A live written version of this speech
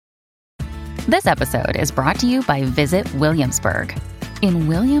This episode is brought to you by Visit Williamsburg. In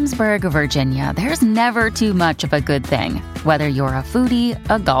Williamsburg, Virginia, there's never too much of a good thing. Whether you're a foodie,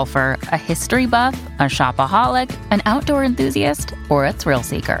 a golfer, a history buff, a shopaholic, an outdoor enthusiast, or a thrill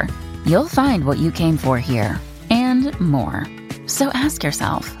seeker, you'll find what you came for here and more. So ask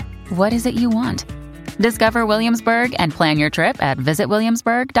yourself, what is it you want? Discover Williamsburg and plan your trip at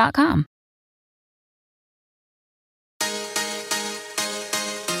visitwilliamsburg.com.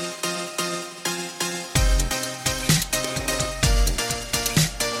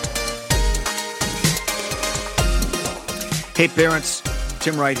 Hey parents,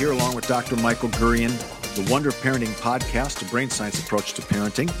 Tim Wright here along with Dr. Michael Gurian, the Wonder of Parenting podcast, a brain science approach to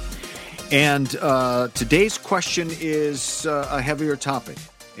parenting. And today's question is a heavier topic,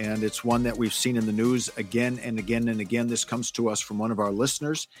 and it's one that we've seen in the news again and again and again. This comes to us from one of our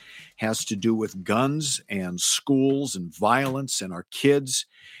listeners, has to do with guns and schools and violence and our kids.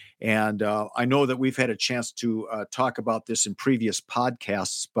 And I know that we've had a chance to talk about this in previous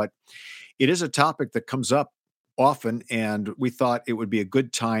podcasts, but it is a topic that comes up often, and we thought it would be a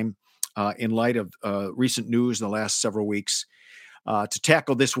good time in light of recent news in the last several weeks to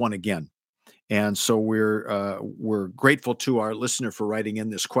tackle this one again. And so we're grateful to our listener for writing in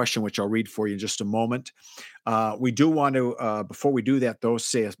this question, which I'll read for you in just a moment. We do want to, before we do that, though,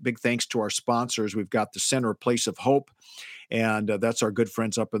 say a big thanks to our sponsors. We've got the Center Place of Hope, and that's our good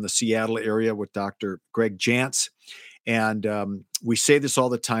friends up in the Seattle area with Dr. Greg Jantz. And we say this all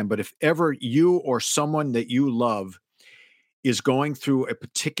the time, but if ever you or someone that you love is going through a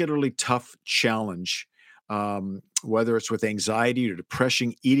particularly tough challenge, whether it's with anxiety or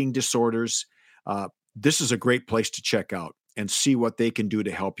depression, eating disorders, this is a great place to check out and see what they can do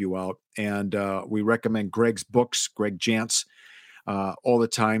to help you out. And we recommend Greg's books, Greg Jantz, all the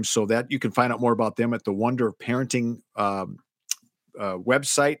time, so that you can find out more about them at the Wonder of Parenting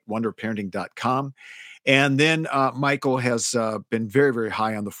website, wonderparenting.com. And then Michael has been very, very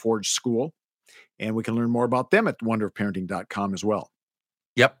high on the Forge School, and we can learn more about them at wonderparenting.com as well.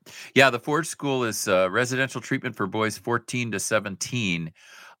 Yep. Yeah, the Forge School is residential treatment for boys 14 to 17.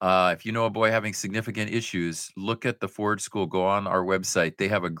 If you know a boy having significant issues, look at the Forge School. Go on our website. They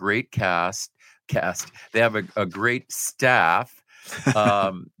have a great cast. They have a great staff.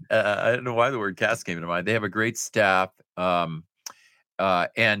 I don't know why the word cast came to mind. They have a great staff. And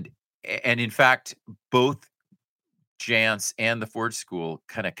in fact, both Jantz and the Forge School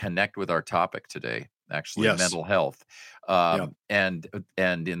kind of connect with our topic today, actually, Yes. mental health. And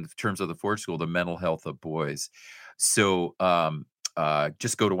in terms of the Forge School, the mental health of boys. So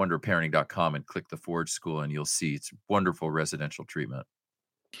just go to wonderparenting.com and click the Forge School, and you'll see it's wonderful residential treatment.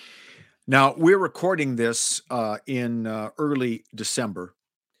 Now, we're recording this in early December.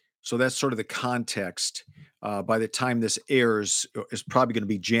 So that's sort of the context. By the time this airs, is probably going to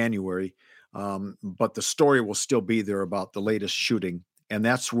be January, but the story will still be there about the latest shooting. And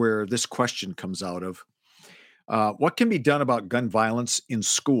that's where this question comes out of. What can be done about gun violence in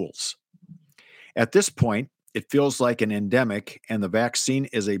schools? At this point, it feels like an endemic, and the vaccine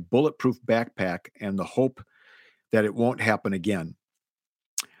is a bulletproof backpack and the hope that it won't happen again.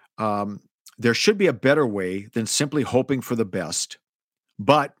 There should be a better way than simply hoping for the best.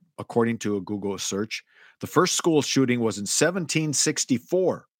 But according to a Google search, the first school shooting was in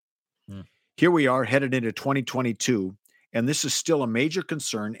 1764. Here we are headed into 2022, and this is still a major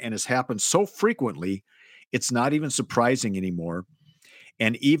concern and has happened so frequently, it's not even surprising anymore,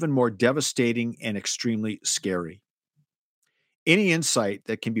 and even more devastating and extremely scary. Any insight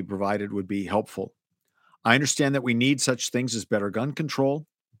that can be provided would be helpful. I understand that we need such things as better gun control,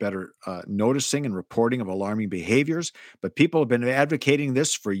 better noticing and reporting of alarming behaviors, but people have been advocating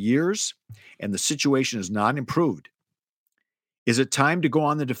this for years, and the situation has not improved. Is it time to go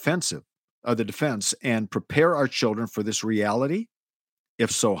on the defense and prepare our children for this reality?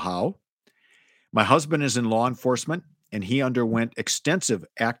 If so, how? My husband is in law enforcement, and he underwent extensive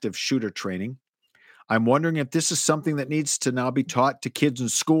active shooter training. I'm wondering if this is something that needs to now be taught to kids in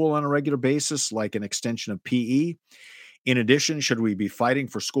school on a regular basis, like an extension of PE. In addition, should we be fighting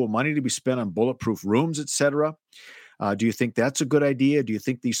for school money to be spent on bulletproof rooms, etc.? Do you think that's a good idea? Do you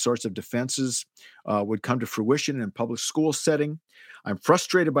think these sorts of defenses would come to fruition in a public school setting? I'm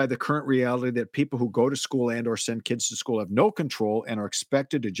frustrated by the current reality that people who go to school and or send kids to school have no control and are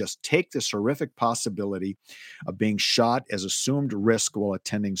expected to just take this horrific possibility of being shot as assumed risk while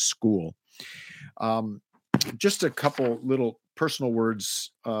attending school. Just a couple little personal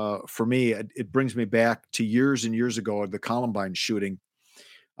words for me. It brings me back to years and years ago at the Columbine shooting.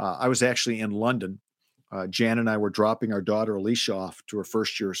 I was actually in London. Jan and I were dropping our daughter Alicia off to her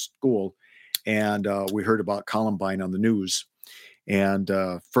first year of school, and we heard about Columbine on the news. And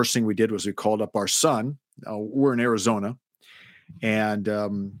first thing we did was we called up our son. We're in Arizona,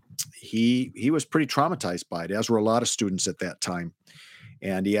 and he was pretty traumatized by it, as were a lot of students at that time.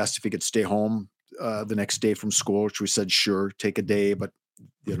 And he asked if he could stay home the next day from school, which we said, sure, take a day, but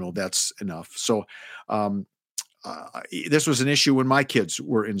that's enough. So this was an issue when my kids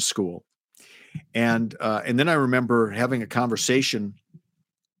were in school. And then I remember having a conversation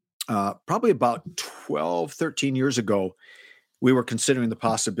probably about 12, 13 years ago. We were considering the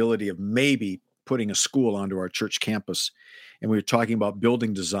possibility of maybe putting a school onto our church campus. And we were talking about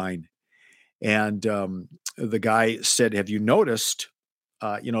building design. And the guy said, have you noticed,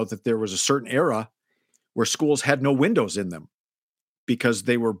 that there was a certain era where schools had no windows in them because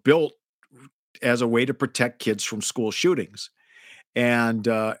they were built as a way to protect kids from school shootings. And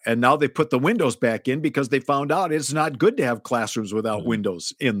now they put the windows back in because they found out it's not good to have classrooms without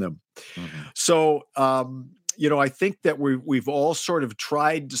windows in them. Mm-hmm. So, I think that we've all sort of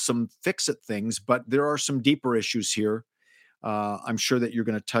tried some fix-it things, but there are some deeper issues here. I'm sure that you're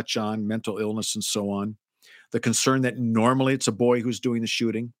going to touch on mental illness and so on. The concern that normally it's a boy who's doing the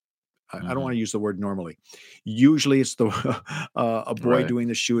shooting. I don't want to use the word normally. Usually it's a boy Right. doing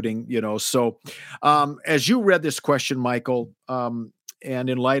the shooting, So as you read this question, Michael, and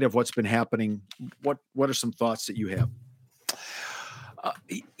in light of what's been happening, what are some thoughts that you have?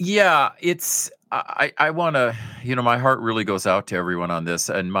 Yeah, it's I want to, my heart really goes out to everyone on this,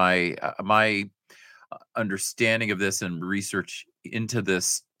 and my understanding of this and research into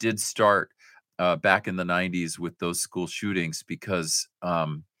this did start back in the 90s with those school shootings, because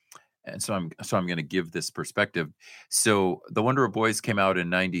and so I'm going to give this perspective. So The Wonder of Boys came out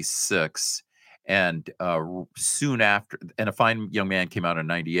in 96, and soon after, and A Fine Young Man came out in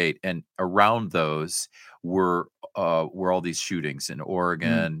 98, and around those were all these shootings in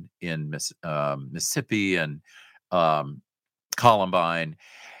Oregon, in Mississippi, and Columbine.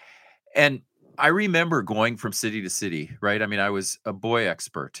 And I remember going from city to city, right? I mean, I was a boy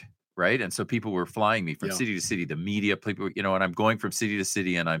expert, right? And so people were flying me from city to city, the media, people, and I'm going from city to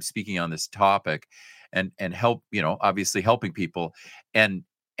city, and I'm speaking on this topic and help, obviously helping people. And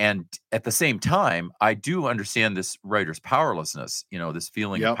at the same time, I do understand this writer's powerlessness, this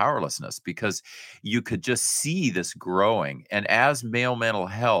feeling of powerlessness, because you could just see this growing. And as male mental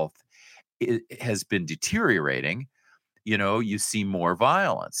health has been deteriorating, you see more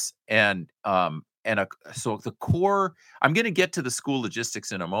violence. So the core, I'm going to get to the school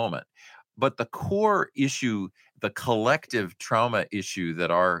logistics in a moment, but the core issue, the collective trauma issue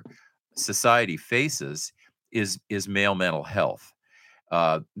that our society faces is male mental health,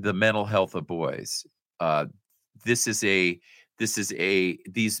 the mental health of boys. These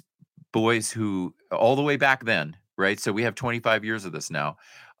boys who, all the way back then, right? So we have 25 years of this now,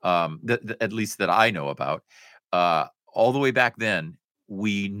 at least that I know about. All the way back then,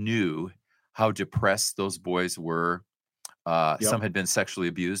 we knew how depressed those boys were. Some had been sexually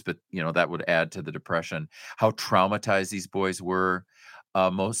abused, but that would add to the depression. How traumatized these boys were.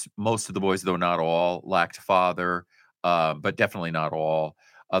 Most of the boys, though not all, lacked father, but definitely not all.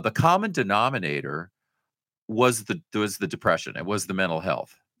 The common denominator was the depression. It was the mental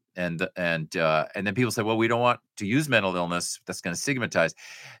health. And then people say, well, we don't want to use mental illness. That's going to stigmatize.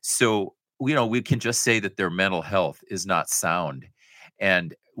 So, we can just say that their mental health is not sound,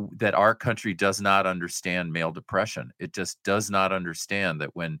 and that our country does not understand male depression. It just does not understand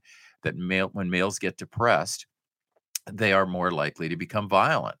that when males get depressed, they are more likely to become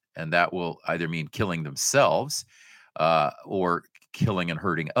violent, and that will either mean killing themselves or killing and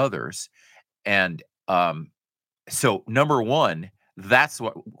hurting others. And so, number one, that's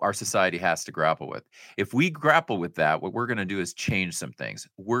what our society has to grapple with. If we grapple with that, what we're going to do is change some things.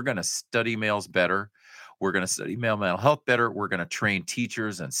 We're going to study males better. We're going to study male mental health better. We're going to train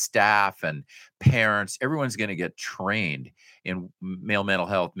teachers and staff and parents. Everyone's going to get trained in male mental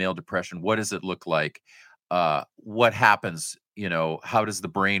health, male depression. What does it look like? What happens? How does the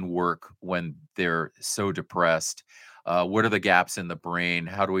brain work when they're so depressed? What are the gaps in the brain?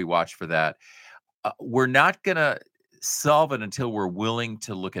 How do we watch for that? We're not going to solve it until we're willing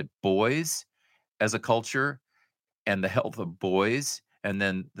to look at boys as a culture and the health of boys, and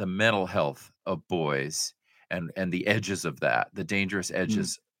then the mental health of boys and the edges of that, the dangerous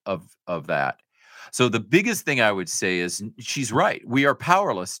edges of that. So the biggest thing I would say is, she's right. We are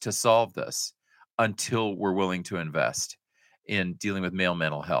powerless to solve this until we're willing to invest in dealing with male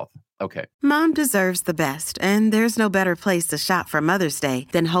mental health. Okay. Mom deserves the best, and there's no better place to shop for Mother's Day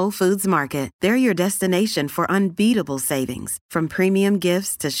than Whole Foods Market. They're your destination for unbeatable savings, from premium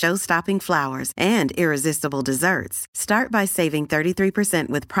gifts to show-stopping flowers and irresistible desserts. Start by saving 33%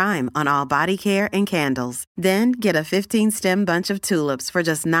 with Prime on all body care and candles. Then get a 15-stem bunch of tulips for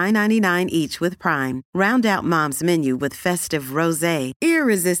just $9.99 each with Prime. Round out Mom's menu with festive rosé,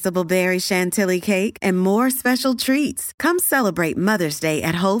 irresistible berry chantilly cake, and more special treats. Come celebrate Mother's Day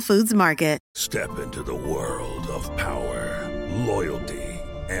at Whole Foods Market. Step into the world of power, loyalty,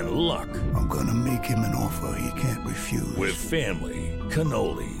 and luck. I'm gonna make him an offer he can't refuse. With family,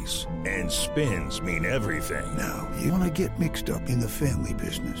 cannolis, and spins mean everything. Now, you wanna get mixed up in the family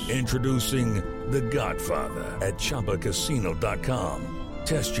business. Introducing The Godfather at ChumbaCasino.com.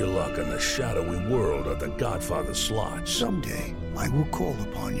 Test your luck in the shadowy world of The Godfather slot. Someday, I will call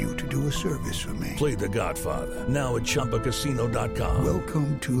upon you to do a service for me. Play The Godfather now at ChumbaCasino.com.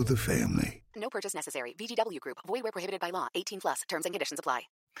 Welcome to the family. No purchase necessary. VGW Group. Void where prohibited by law. 18+. Terms and conditions apply.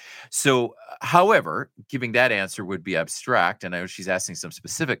 So, however, giving that answer would be abstract, and I know she's asking some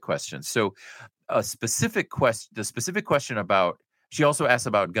specific questions. So, the specific question about, she also asked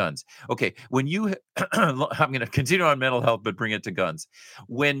about guns. Okay, when you, I'm going to continue on mental health, but bring it to guns.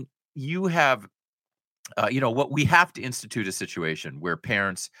 When you have, what we have to institute a situation where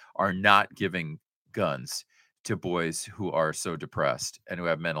parents are not giving guns to boys who are so depressed and who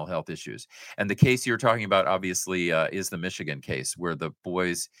have mental health issues. And the case you're talking about, obviously, is the Michigan case where the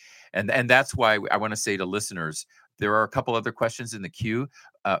boys, and that's why I want to say to listeners, there are a couple other questions in the queue.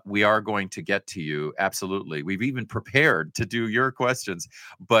 We are going to get to you. Absolutely. We've even prepared to do your questions,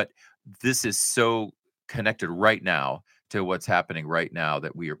 but this is so connected right now to what's happening right now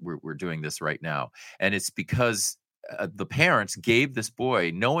that we're doing this right now. And it's because the parents gave this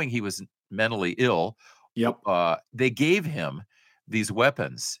boy, knowing he was mentally ill, they gave him these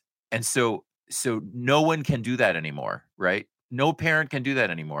weapons. And so no one can do that anymore, right? No parent can do that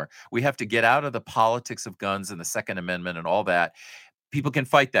anymore. We have to get out of the politics of guns and the Second Amendment and all that. People can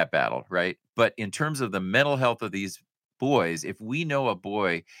fight that battle, right? But in terms of the mental health of these boys, if we know a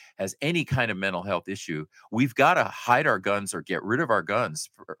boy has any kind of mental health issue, we've got to hide our guns or get rid of our guns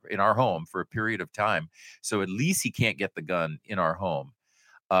in our home for a period of time. So at least he can't get the gun in our home.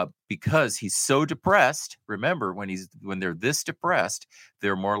 Because he's so depressed. Remember, when they're this depressed,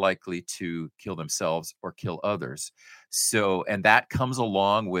 they're more likely to kill themselves or kill others. So, and that comes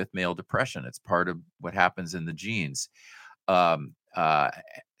along with male depression. It's part of what happens in the genes.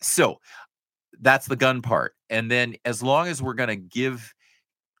 So that's the gun part. And then as long as we're going to give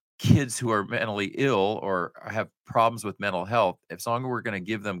kids who are mentally ill or have problems with mental health, as long as we're going to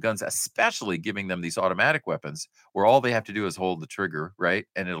give them guns, especially giving them these automatic weapons where all they have to do is hold the trigger, right?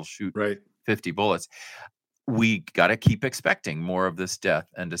 And it'll shoot 50 bullets. We got to keep expecting more of this death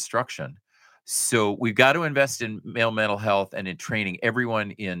and destruction. So we've got to invest in male mental health and in training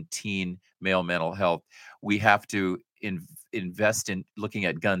everyone in teen male mental health. We have to invest in looking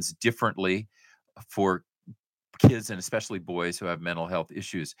at guns differently for kids and especially boys who have mental health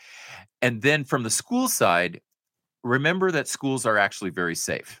issues. And then from the school side, remember that schools are actually very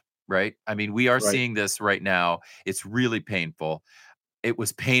safe, right? I mean, we are seeing this right now. It's really painful. It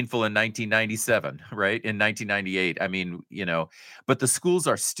was painful in 1997, right? In 1998. I mean, but the schools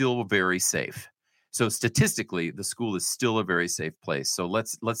are still very safe. So statistically, the school is still a very safe place. So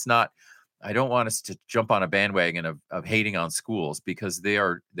let's not, I don't want us to jump on a bandwagon of hating on schools because they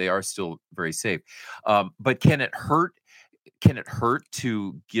are still very safe. But can it hurt? Can it hurt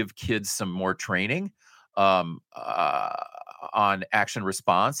to give kids some more training on action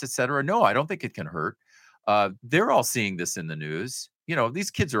response, et cetera? No, I don't think it can hurt. They're all seeing this in the news. These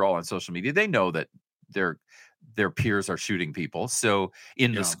kids are all on social media. They know that their peers are shooting people. So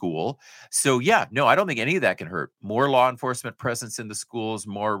in the school. So no, I don't think any of that can hurt. More law enforcement presence in the schools,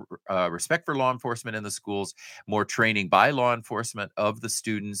 more respect for law enforcement in the schools, more training by law enforcement of the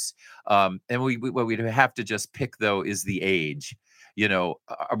students. And what we'd have to just pick though is the age.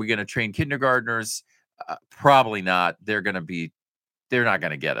 Are we going to train kindergartners? Probably not. They're not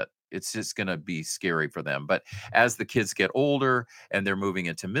going to get it. It's just going to be scary for them. But as the kids get older and they're moving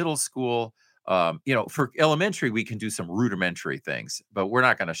into middle school, for elementary, we can do some rudimentary things, but we're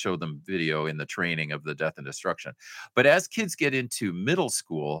not going to show them video in the training of the death and destruction. But as kids get into middle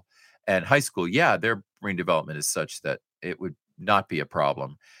school and high school, their brain development is such that it would not be a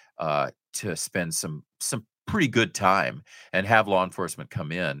problem to spend some pretty good time and have law enforcement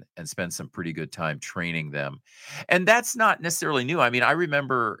come in and spend some pretty good time training them. And that's not necessarily new. I mean, I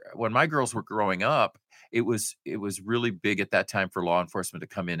remember when my girls were growing up it was really big at that time for law enforcement to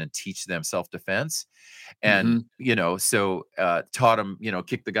come in and teach them self-defense. And, so taught them,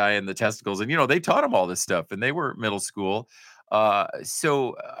 kick the guy in the testicles. And, they taught them all this stuff, and they were middle school. I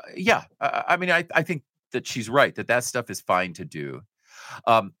mean, I think that she's right, that stuff is fine to do.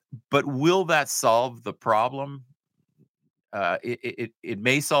 But will that solve the problem? It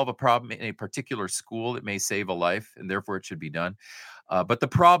may solve a problem in a particular school. It may save a life, and therefore it should be done. But the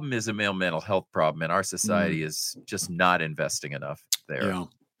problem is a male mental health problem, and our society is just not investing enough there. Yeah.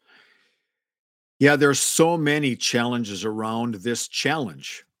 Yeah, there's so many challenges around this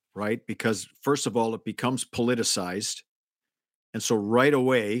challenge, right? Because first of all, it becomes politicized. And so right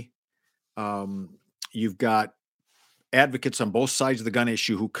away, you've got advocates on both sides of the gun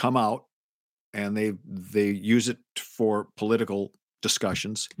issue who come out and they use it for political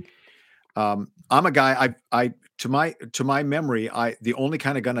discussions. I'm a guy, to my memory, the only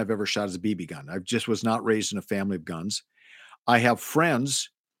kind of gun I've ever shot is a BB gun. I just was not raised in a family of guns. I have friends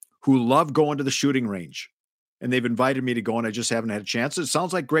who love going to the shooting range, and they've invited me to go, and I just haven't had a chance. It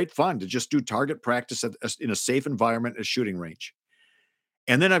sounds like great fun to just do target practice in a safe environment at a shooting range.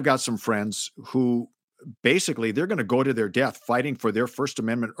 And then I've got some friends who basically they're going to go to their death fighting for their First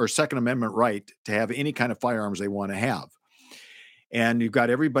Amendment or Second Amendment right to have any kind of firearms they want to have. And you've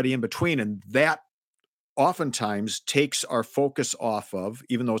got everybody in between, and that oftentimes takes our focus off of,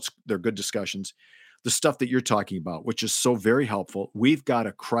 even though they're good discussions, the stuff that you're talking about, which is so very helpful. We've got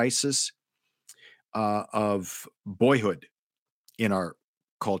a crisis of boyhood in our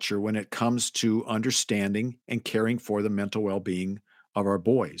culture when it comes to understanding and caring for the mental well-being of our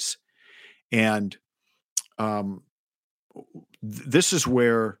boys. And this is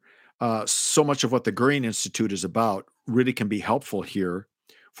where so much of what the Green Institute is about really can be helpful here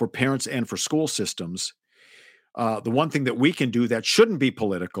for parents and for school systems. The one thing that we can do that shouldn't be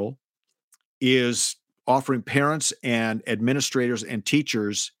political is offering parents and administrators and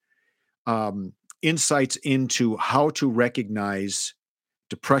teachers insights into how to recognize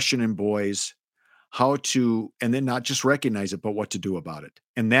depression in boys, and then not just recognize it, but what to do about it.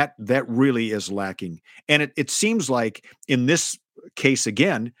 And that really is lacking. And it seems like in this case,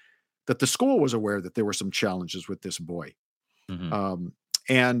 again, that the school was aware that there were some challenges with this boy.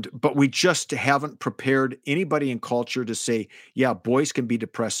 But we just haven't prepared anybody in culture to say, yeah, boys can be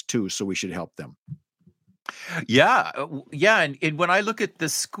depressed too, so we should help them. Yeah. And when I look at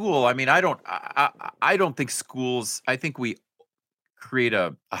this school, I mean, I don't think schools, I think we create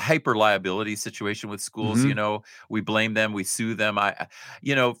a hyper liability situation with schools. We blame them, we sue them.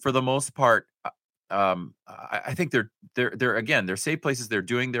 For the most part, I think they're again, they're safe places. They're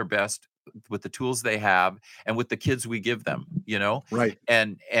doing their best with the tools they have and with the kids we give them, Right.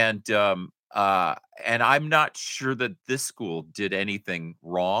 And I'm not sure that this school did anything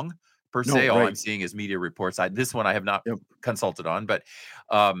wrong per se. All I'm seeing is media reports. This one I have not consulted on, but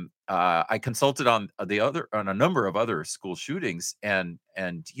I consulted on a number of other school shootings, and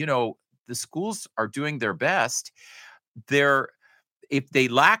the schools are doing their best. If they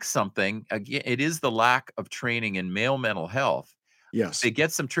lack something, again, it is the lack of training in male mental health. Yes, they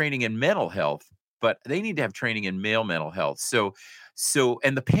get some training in mental health, but they need to have training in male mental health. So,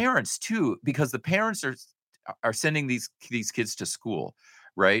 and the parents too, because the parents are sending these kids to school.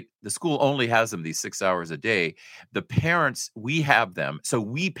 Right? The school only has them these 6 hours a day. The parents, we have them. So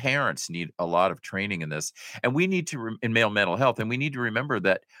we parents need a lot of training in this, and we need to, in male mental health. And we need to remember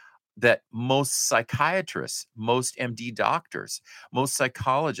that most psychiatrists, most MD doctors, most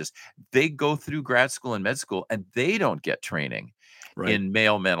psychologists, they go through grad school and med school, and they don't get training in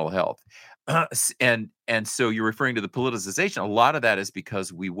male mental health. And so you're referring to the politicization. A lot of that is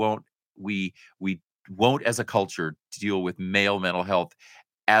because we won't as a culture deal with male mental health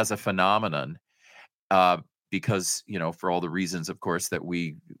as a phenomenon, because for all the reasons, of course, that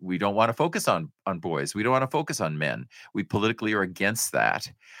we don't want to focus on boys, we don't want to focus on men. We politically are against that.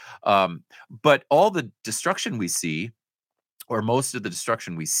 But all the destruction we see, or most of the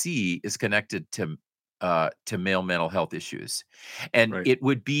destruction we see, is connected to male mental health issues, and it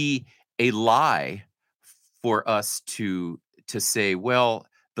would be a lie for us to say, well,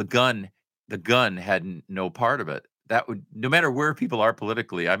 the gun had no part of it. That would, no matter where people are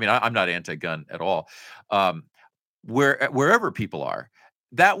politically, I mean, I'm not anti-gun at all. Wherever people are,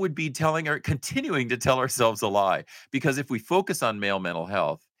 that would be continuing to tell ourselves a lie. Because if we focus on male mental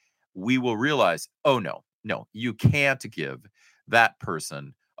health, we will realize, oh no, you can't give that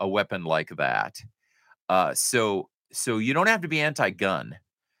person a weapon like that. So you don't have to be anti-gun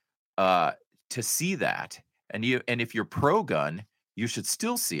to see that. And if you're pro-gun, you should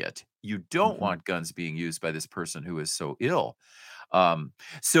still see it. You don't want guns being used by this person who is so ill.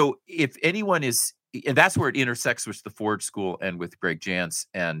 So if anyone is and that's where it intersects with the Ford School and with Greg Jantz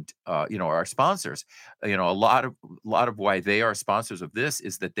and our sponsors. A lot of why they are sponsors of this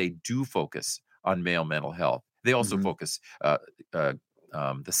is that they do focus on male mental health. They also focus. The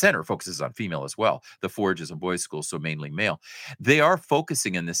center focuses on female as well. The Forge is a boys' school, so mainly male. They are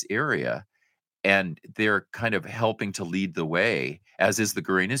focusing in this area, and they're kind of helping to lead the way, as is the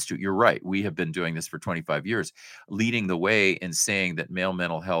Gurian Institute. You're right. We have been doing this for 25 years, leading the way in saying that male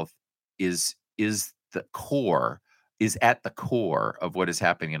mental health is at the core of what is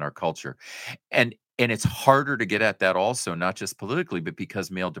happening in our culture. And it's harder to get at that also, not just politically, but because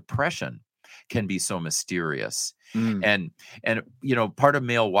male depression can be so mysterious. And part of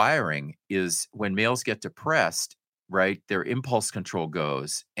male wiring is when males get depressed, right, their impulse control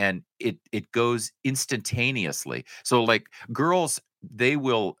goes, and it goes instantaneously. So like girls, they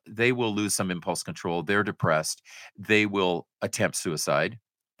will lose some impulse control. They're depressed. They will attempt suicide.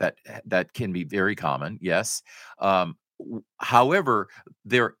 That can be very common. Yes. However,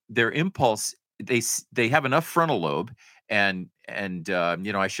 their impulse, they have enough frontal lobe, and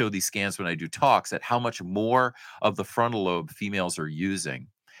I show these scans when I do talks at how much more of the frontal lobe females are using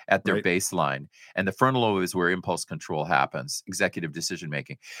at their baseline. And the frontal lobe is where impulse control happens, executive decision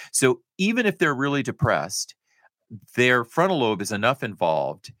making. So even if they're really depressed, their frontal lobe is enough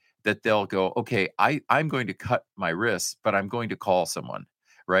involved that they'll go, okay, I'm going to cut my wrists, but I'm going to call someone,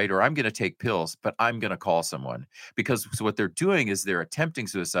 right? Or I'm going to take pills, but I'm going to call someone. Because what they're doing is they're attempting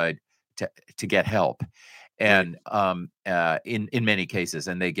suicide to get help. And in many cases,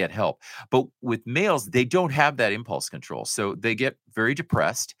 and they get help. But with males, they don't have that impulse control. So they get very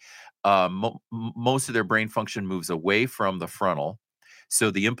depressed. Most of their brain function moves away from the frontal. So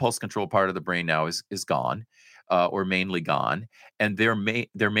the impulse control part of the brain now is gone, or mainly gone. And they're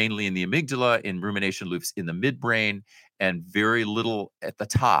mainly in the amygdala, in rumination loops in the midbrain, and very little at the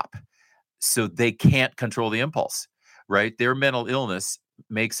top. So they can't control the impulse, right? Their mental illness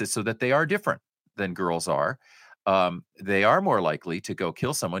makes it so that they are different than girls are. They are more likely to go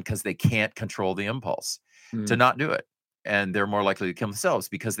kill someone because they can't control the impulse to not do it. And they're more likely to kill themselves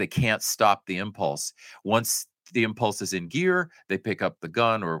because they can't stop the impulse. Once the impulse is in gear, they pick up the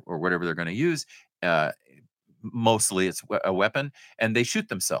gun or whatever they're going to use. Mostly it's a weapon, and they shoot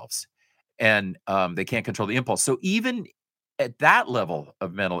themselves. And they can't control the impulse. So even at that level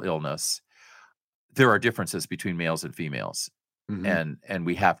of mental illness, there are differences between males and females. And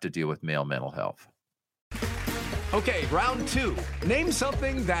we have to deal with male mental health. Okay, round two. Name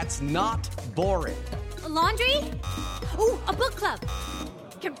something that's not boring. A laundry? Ooh, a book club.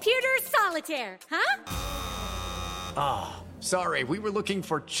 Computer solitaire, huh? Ah, sorry, we were looking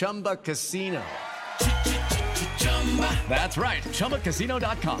for Chumba Casino. That's right.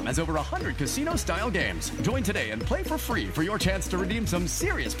 ChumbaCasino.com has over 100 casino-style games. Join today and play for free for your chance to redeem some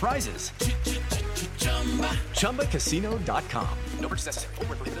serious prizes. ChumbaCasino.com. No purchase necessary. Void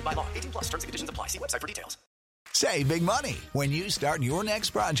where prohibited by law. 18+. Terms and conditions apply. See website for details. Save big money when you start your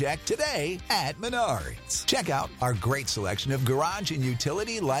next project today at Menards. Check out our great selection of garage and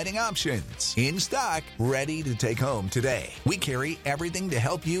utility lighting options. In stock, ready to take home today. We carry everything to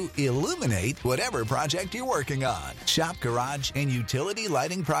help you illuminate whatever project you're working on. Shop garage and utility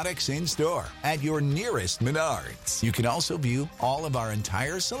lighting products in store at your nearest Menards. You can also view all of our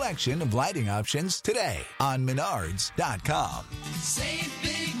entire selection of lighting options today on Menards.com. Save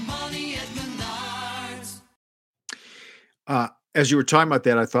big money at Menards. As you were talking about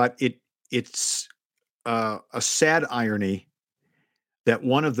that, I thought it's a sad irony that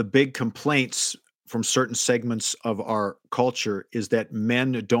one of the big complaints from certain segments of our culture is that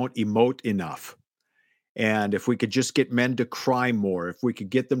men don't emote enough. And if we could just get men to cry more, if we could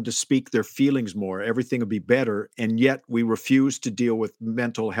get them to speak their feelings more, everything would be better. And yet we refuse to deal with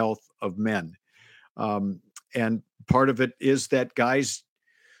mental health of men. And part of it is that guys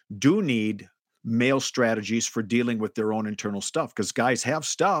do need male strategies for dealing with their own internal stuff, because guys have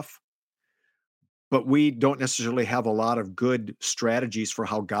stuff, but we don't necessarily have a lot of good strategies for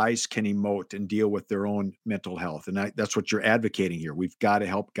how guys can emote and deal with their own mental health. And that's what you're advocating here. We've got to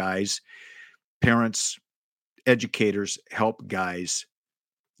help guys, parents, educators, help guys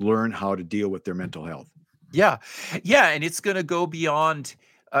learn how to deal with their mental health. Yeah. And it's going to go beyond.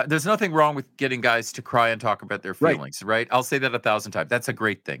 There's nothing wrong with getting guys to cry and talk about their feelings, right? I'll say that 1,000 times. That's a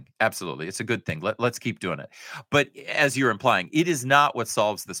great thing. Absolutely. It's a good thing. Let's keep doing it. But as you're implying, it is not what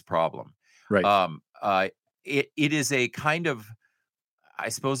solves this problem. Right. It is a kind of, I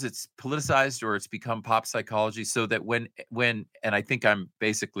suppose it's politicized, or it's become pop psychology, so that when, and I think I'm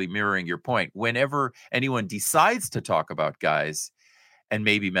basically mirroring your point, whenever anyone decides to talk about guys and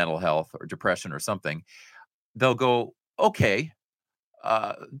maybe mental health or depression or something, they'll go, okay,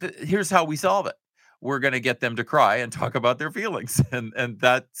 here's how we solve it. we're going to get them to cry and talk about their feelings, and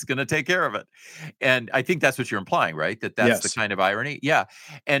that's going to take care of it. And I think that's what you're implying, right? That's the kind of irony. Yeah.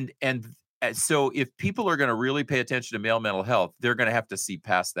 And so if people are going to really pay attention to male mental health, they're going to have to see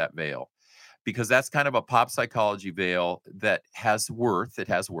past that veil, because that's kind of a pop psychology veil that has worth. It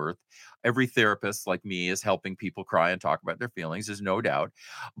has worth. Every therapist like me is helping people cry and talk about their feelings. There's no doubt,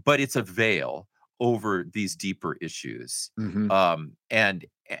 but it's a veil over these deeper issues.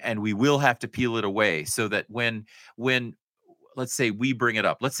 And we will have to peel it away so that when let's say we bring it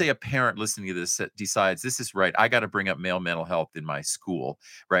up, let's say a parent listening to this decides this is right, I got to bring up male mental health in my school,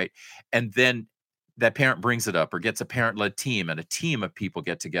 right? And then that parent brings it up or gets a parent-led team, and a team of people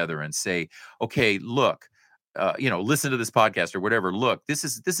get together and say, okay, look, listen to this podcast or whatever. Look, this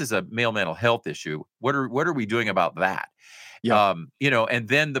is a male mental health issue. What are we doing about that? Yeah. And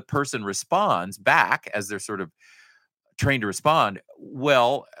then the person responds back as they're sort of trained to respond.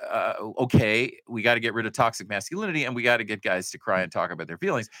 Well, okay, we got to get rid of toxic masculinity, and we got to get guys to cry and talk about their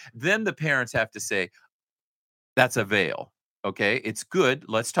feelings. Then the parents have to say, that's a veil. Okay, it's good.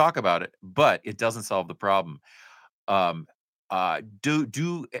 Let's talk about it, but it doesn't solve the problem.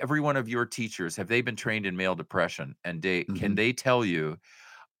 Do every one of your teachers, have they been trained in male depression, and can they tell you,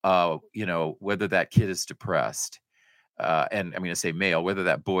 whether that kid is depressed? And I'm going to say male, whether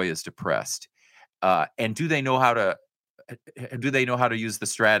that boy is depressed, and do they know how to use the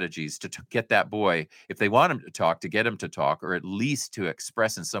strategies to get that boy, if they want him to get him to talk, or at least to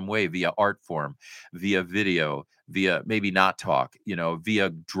express in some way via art form, via video, via maybe not talk, via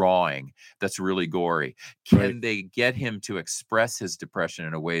drawing that's really gory? Can they get him to express his depression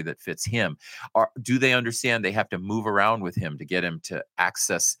in a way that fits him? Or do they understand they have to move around with him to get him to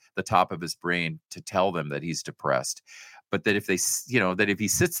access the top of his brain to tell them that he's depressed? But that if if he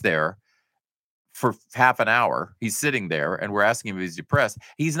sits there for half an hour, he's sitting there and we're asking him if he's depressed,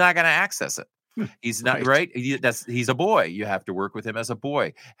 he's not going to access it. He's not right. He's a boy. You have to work with him as a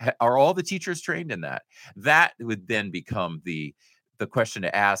boy. Are all the teachers trained in that? That would then become the question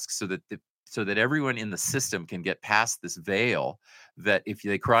to ask, so that everyone in the system can get past this veil, that if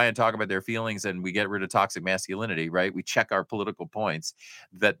they cry and talk about their feelings and we get rid of toxic masculinity, right? We check our political points,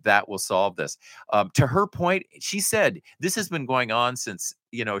 that will solve this. To her point, she said, this has been going on since,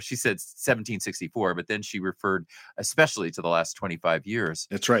 she said 1764, but then she referred especially to the last 25 years.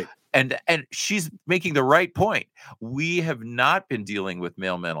 That's right. And she's making the right point. We have not been dealing with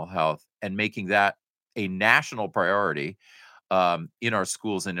male mental health and making that a national priority in our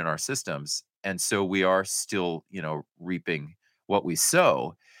schools and in our systems. And so we are still, reaping what we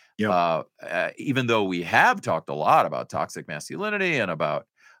sow. Yep. Even though we have talked a lot about toxic masculinity and about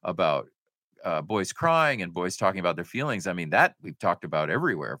boys crying and boys talking about their feelings. I mean, that we've talked about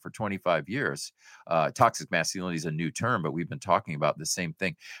everywhere for 25 years. Toxic masculinity is a new term, but we've been talking about the same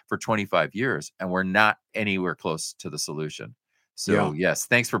thing for 25 years, and we're not anywhere close to the solution. So yes,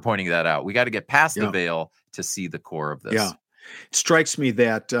 thanks for pointing that out. We got to get past the veil to see the core of this. Yeah. It strikes me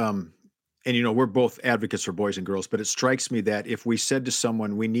that, we're both advocates for boys and girls, but it strikes me that if we said to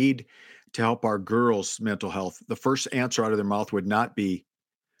someone, we need to help our girls' mental health, the first answer out of their mouth would not be,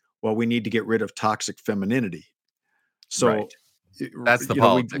 well, we need to get rid of toxic femininity. So that's the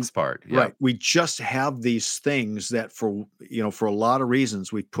politics part. Yeah. Right. We just have these things that for a lot of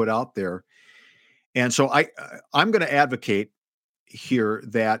reasons we put out there. And so I'm going to advocate here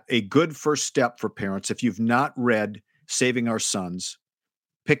that a good first step for parents, if you've not read Saving Our Sons,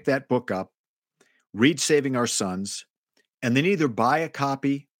 pick that book up, read Saving Our Sons, and then either buy a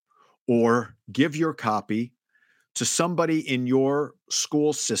copy or give your copy to somebody in your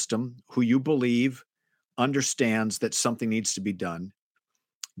school system who you believe understands that something needs to be done.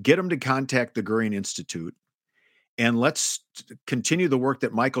 Get them to contact the Gurian Institute, and let's continue the work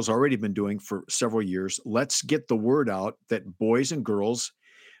that Michael's already been doing for several years. Let's get the word out that boys and girls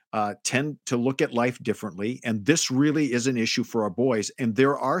tend to look at life differently. And this really is an issue for our boys. And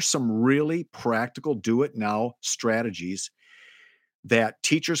there are some really practical do-it-now strategies that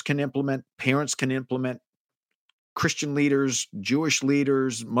teachers can implement, parents can implement, Christian leaders, Jewish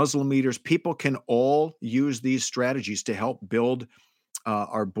leaders, Muslim leaders, people can all use these strategies to help build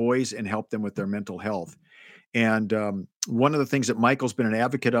our boys and help them with their mental health. And one of the things that Michael's been an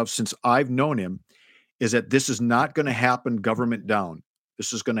advocate of since I've known him is that this is not going to happen government down.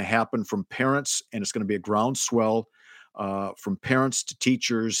 This is going to happen from parents, and it's going to be a groundswell from parents to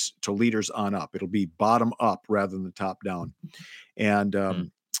teachers to leaders on up. It'll be bottom up rather than the top down. And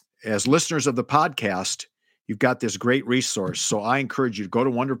as listeners of the podcast, you've got this great resource. So I encourage you to go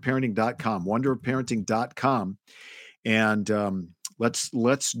to wonderparenting.com, and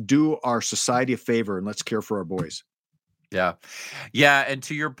let's do our society a favor and let's care for our boys. Yeah. Yeah. And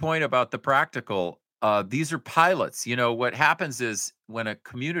to your point about the practical, these are pilots. What happens is when a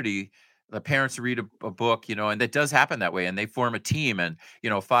community, the parents read a book, and that does happen that way, and they form a team, and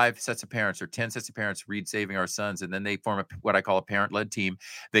 5 sets of parents or 10 sets of parents read Saving Our Sons, and then they form what I call a parent-led team.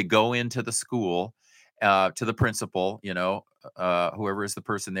 They go into the school, to the principal, whoever is the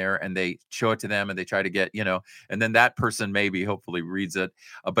person there, and they show it to them, and they try to get, and then that person maybe hopefully reads it,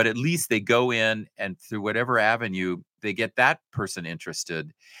 but at least they go in, and through whatever avenue they get that person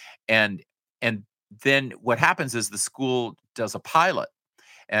interested, and then what happens is the school does a pilot.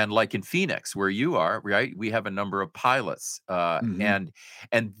 And like in Phoenix, where you are, right, we have a number of pilots, and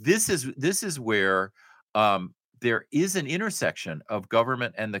this is where there is an intersection of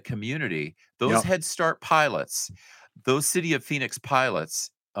government and the community. Those Head Start pilots, those City of Phoenix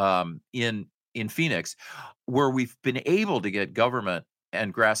pilots in Phoenix, where we've been able to get government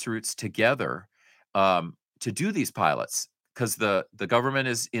and grassroots together to do these pilots. Because the government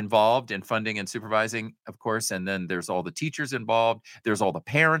is involved in funding and supervising, of course, and then there's all the teachers involved, there's all the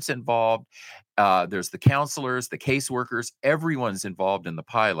parents involved, there's the counselors, the caseworkers, everyone's involved in the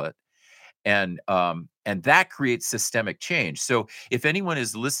pilot, and that creates systemic change. So if anyone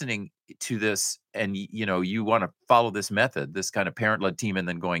is listening to this and you want to follow this method, this kind of parent-led team, and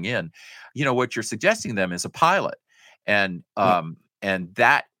then going in, what you're suggesting them is a pilot, and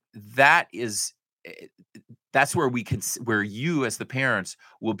that is. That's where where you as the parents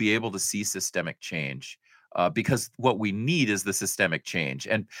will be able to see systemic change, because what we need is the systemic change.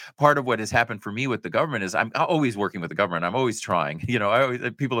 And part of what has happened for me with the government is I'm always working with the government. I'm always trying.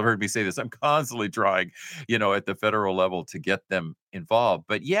 People have heard me say this. I'm constantly trying, at the federal level to get them involved.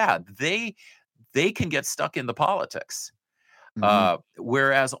 But yeah, they can get stuck in the politics,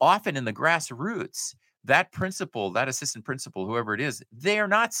 whereas often in the grassroots, that principal, that assistant principal, whoever it is, they are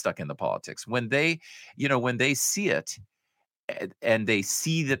not stuck in the politics. When they see it and they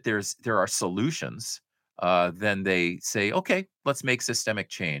see that there are solutions, then they say, okay, let's make systemic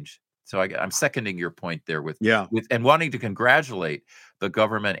change. So I'm seconding your point there with and wanting to congratulate the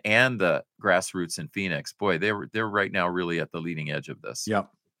government and the grassroots in Phoenix. Boy, they're right now really at the leading edge of this. Yeah.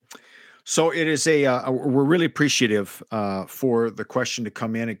 So it is we're really appreciative for the question to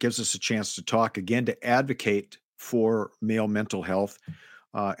come in. It gives us a chance to talk again, to advocate for male mental health.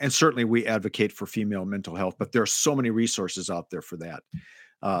 And certainly we advocate for female mental health, but there are so many resources out there for that,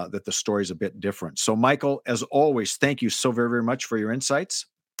 that the story is a bit different. So Michael, as always, thank you so very, very much for your insights.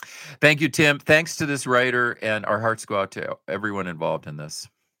 Thank you, Tim. Thanks to this writer, and our hearts go out to everyone involved in this.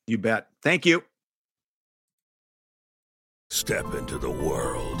 You bet. Thank you. Step into the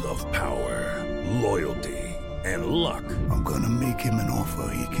world of power, loyalty, and luck. I'm going to make him an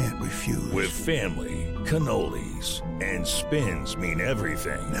offer he can't refuse. With family, cannolis, and spins mean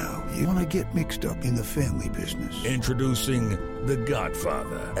everything. Now, you want to get mixed up in the family business. Introducing The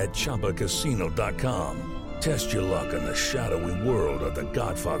Godfather at ChumbaCasino.com. Test your luck in the shadowy world of The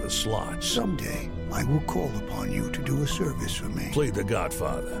Godfather slot. Someday, I will call upon you to do a service for me. Play The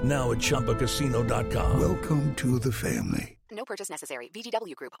Godfather now at ChumbaCasino.com. Welcome to the family. No purchase necessary.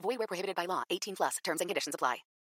 VGW Group. Void where prohibited by law. 18+. Terms and conditions apply.